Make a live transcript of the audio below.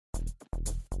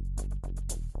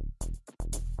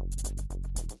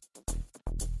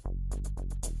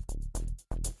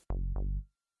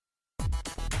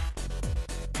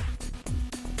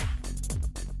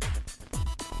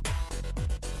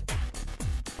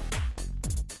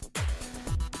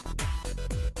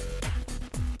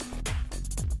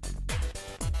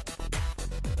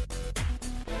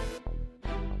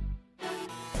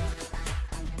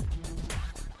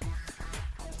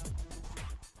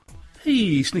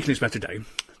Hey, sneakylinux about today.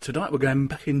 Tonight we're going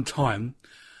back in time,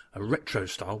 a retro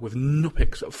style with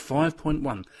Knoppix at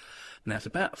 5.1. Now it's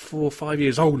about 4 or 5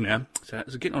 years old now, so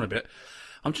it's getting on a bit.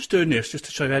 I'm just doing this just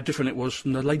to show you how different it was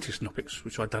from the latest Knoppix,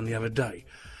 which I'd done the other day,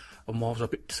 and why I was a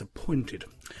bit disappointed.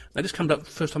 Now this comes up the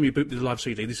first time you boot the live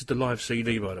CD. This is the live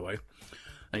CD, by the way.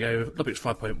 There you go, Knoppix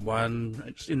 5.1.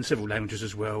 It's in several languages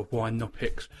as well. Why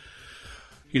Knoppix?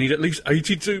 You need at least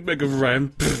 82 meg of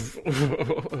RAM.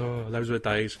 Those were the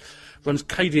days. Runs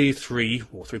KDE 3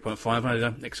 or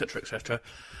 3.5, etc, etc.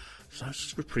 So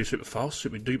it's pretty super fast,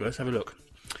 super duper. Let's have a look.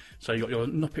 So you've got your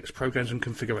Knoppix programs and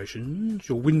configurations,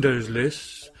 your Windows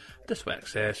list, desktop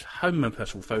access, home and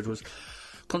personal photos,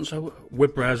 console,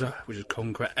 web browser, which is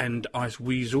Concrete, and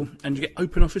Iceweasel, and you get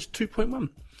OpenOffice 2.1.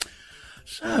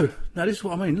 So, now this is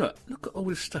what I mean. Look at all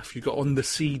this stuff you got on the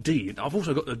CD. I've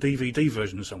also got the DVD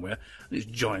version somewhere, and it's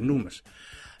ginormous.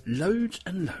 Loads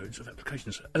and loads of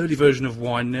applications. Early version of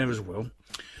Wine there as well.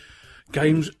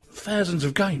 Games, thousands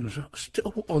of games,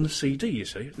 still on the CD, you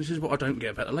see. This is what I don't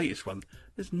get about the latest one.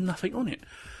 There's nothing on it.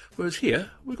 Whereas here,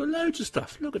 we've got loads of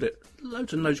stuff. Look at it.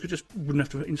 Loads and loads. You wouldn't have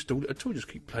to install it at all. Just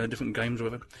keep playing different games or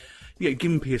whatever. You get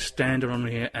Gimpy as standard on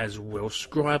here as well.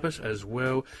 Scribus as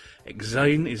well.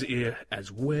 Exane is here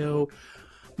as well.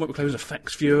 What we claim is a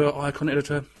fax viewer, icon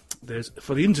editor. There's,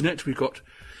 for the internet, we've got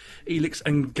Elix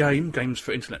and Games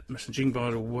for internet messaging,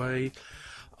 by the way.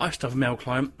 iStuff mail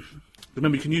client.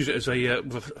 Remember, you can use it as a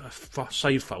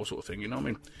save file sort of thing, you know what I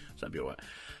mean? So that'd be alright.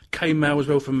 K-Mail as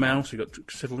well for mail, so you've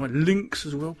got several links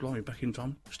as well. Blimey, back in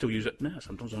time. Still use it now,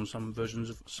 sometimes on some versions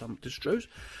of some distros.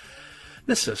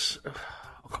 This is, I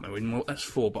can't remember anymore what that's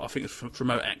for, but I think it's for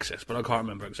remote access, but I can't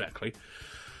remember exactly.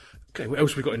 Okay, what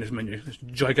else have we got in this menu? This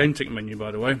gigantic menu,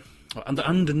 by the way. Under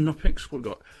Knoppix, what have we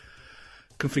got?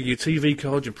 Configure your TV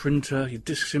card, your printer, your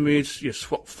disk image, your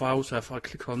swap file. So if I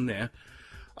click on there,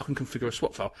 I can configure a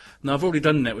swap file. Now I've already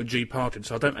done that with gparted,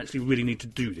 so I don't actually really need to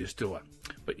do this, do I?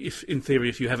 But if, in theory,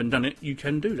 if you haven't done it, you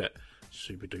can do that.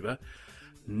 Super duper.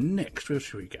 Next, where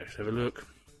should we go? Let's have a look.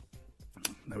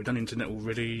 No, we've done internet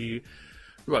already.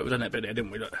 Right, we've done that bit there,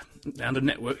 didn't we? Look, now under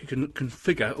network, you can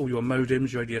configure all your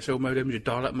modems, your ADSL modems, your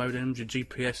dial-up modems, your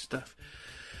GPS stuff.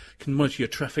 You can monitor your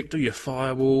traffic, do your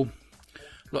firewall,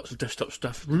 lots of desktop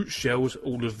stuff, root shells,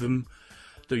 all of them.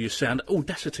 Do your sound.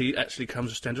 Audacity actually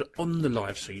comes as standard on the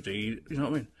live CD, you know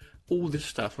what I mean? All this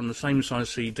stuff on the same size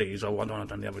CD as I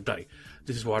done the other day.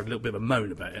 This is why I had a little bit of a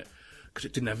moan about it, because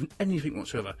it didn't have anything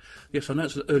whatsoever. Yes, I know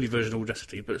it's an early version of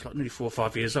Audacity, but it's like nearly 4 or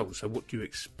 5 years old, so what do you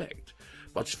expect?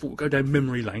 But I just thought we'd go down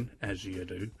memory lane, as you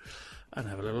do, and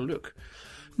have a little look.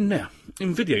 Now,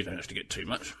 in video you don't actually get too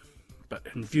much, but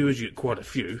in viewers you get quite a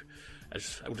few,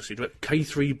 as Audacity do it.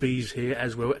 K3B's here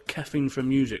as well, Caffeine for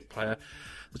Music player.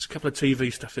 There's a couple of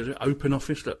TV stuff. There's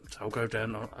OpenOffice. Look, so I'll go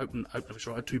down. I'll open OpenOffice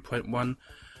right at 2.1.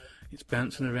 It's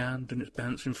bouncing around and it's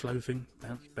bouncing, floating.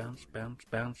 Bounce, bounce, bounce,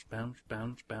 bounce, bounce,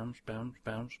 bounce, bounce, bounce,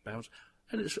 bounce, bounce.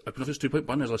 And it's OpenOffice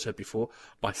 2.1, as I said before,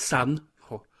 by Sun,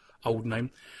 old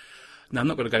name. Now, I'm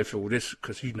not going to go through all this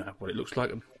because you know what it looks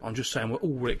like. I'm just saying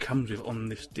what it comes with on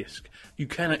this disc. You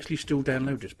can actually still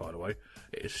download this, by the way.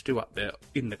 It is still up there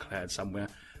in the cloud somewhere.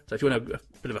 So if you want a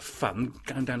bit of a fun,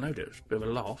 go and download it. It's a bit of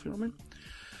a laugh, you know what I mean?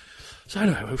 So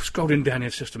anyway, we're scrolling down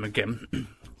your system again.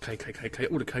 K,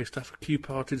 all the K stuff.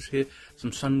 Qparted here.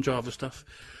 Some Sun Java stuff.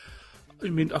 I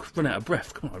mean, I've run out of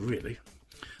breath. Come on, really.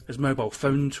 There's mobile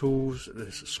phone tools.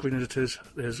 There's screen editors.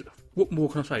 There's, what more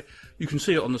can I say? You can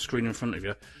see it on the screen in front of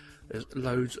you. There's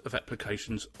loads of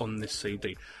applications on this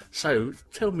CD. So,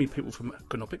 tell me, people from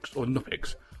Knoppix or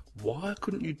Knoppix, why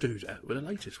couldn't you do that with the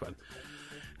latest one?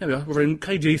 There we are, we're in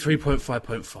KDE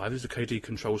 3.5.5, this is the KDE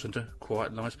Control Center,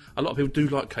 quite nice. A lot of people do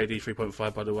like KDE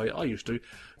 3.5, by the way, I used to.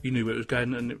 You knew where it was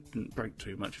going and it didn't break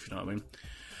too much, if you know what I mean.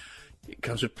 It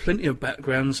comes with plenty of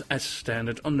backgrounds as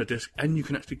standard on the disc, and you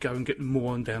can actually go and get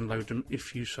more and download them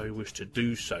if you so wish to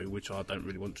do so, which I don't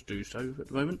really want to do so at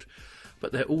the moment.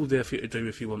 But they're all there for you to do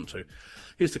if you want to.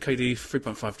 Here's the KDE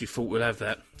 3.5 default, we'll have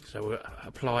that. So we'll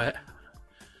apply it,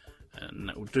 and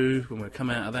that will do when we come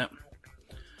out of that.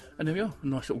 And there we are, a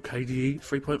nice little KDE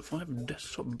 3.5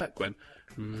 desktop background.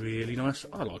 Really nice,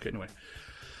 I like it anyway.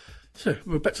 So,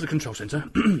 we're back to the control centre.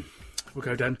 We'll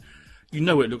go down. You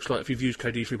know what it looks like if you've used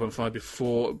KDE 3.5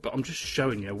 before, but I'm just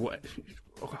showing you what,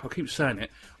 I keep saying it,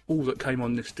 all that came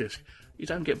on this disc. You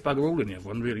don't get bugger all in the other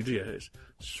one, really, do you? It's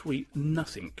sweet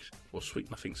nothing, or sweet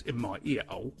nothings in my ear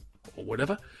hole, or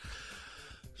whatever.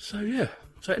 So, yeah.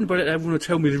 So, anybody that want to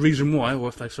tell me the reason why, or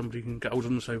if somebody can get hold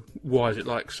of them and say, why is it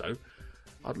like so?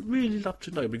 I'd really love to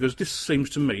know, because this seems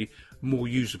to me more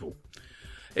usable.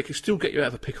 it can still get you out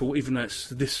of a pickle even though it's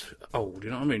this old, you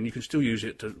know what I mean? You can still use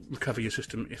it to recover your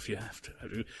system if you have to.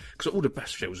 Because all the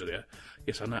best shells are there.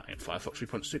 Yes, I know it ain't Firefox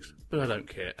 3.6, but I don't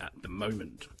care at the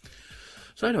moment.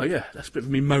 So anyway, yeah, that's a bit of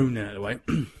me moaning out of the way.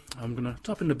 I'm going to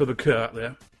type in the Bubba Kerr up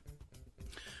there.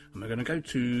 And we're going to go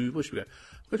to, where should we go?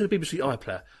 Go to the BBC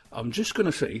iPlayer. I'm just going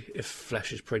to see if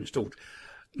Flash is pre-installed.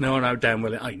 Now I know damn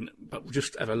well it ain't, but we'll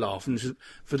just have a laugh. And this is,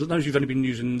 for those who've only been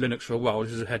using Linux for a while,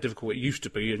 this is how difficult it used to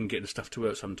be and getting stuff to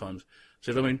work sometimes.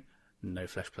 See what I mean? No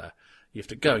Flash player. You have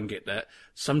to go and get that.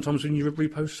 Sometimes when you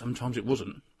repost, sometimes it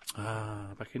wasn't. Ah,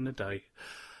 back in the day.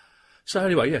 So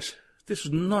anyway, yes, this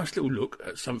was a nice little look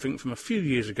at something from a few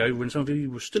years ago when some of you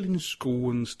were still in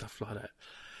school and stuff like that.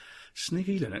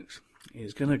 Sneaky Linux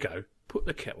is going to go, put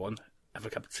the kettle on, have a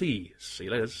cup of tea. See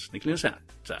you later. Sneaky Linux out.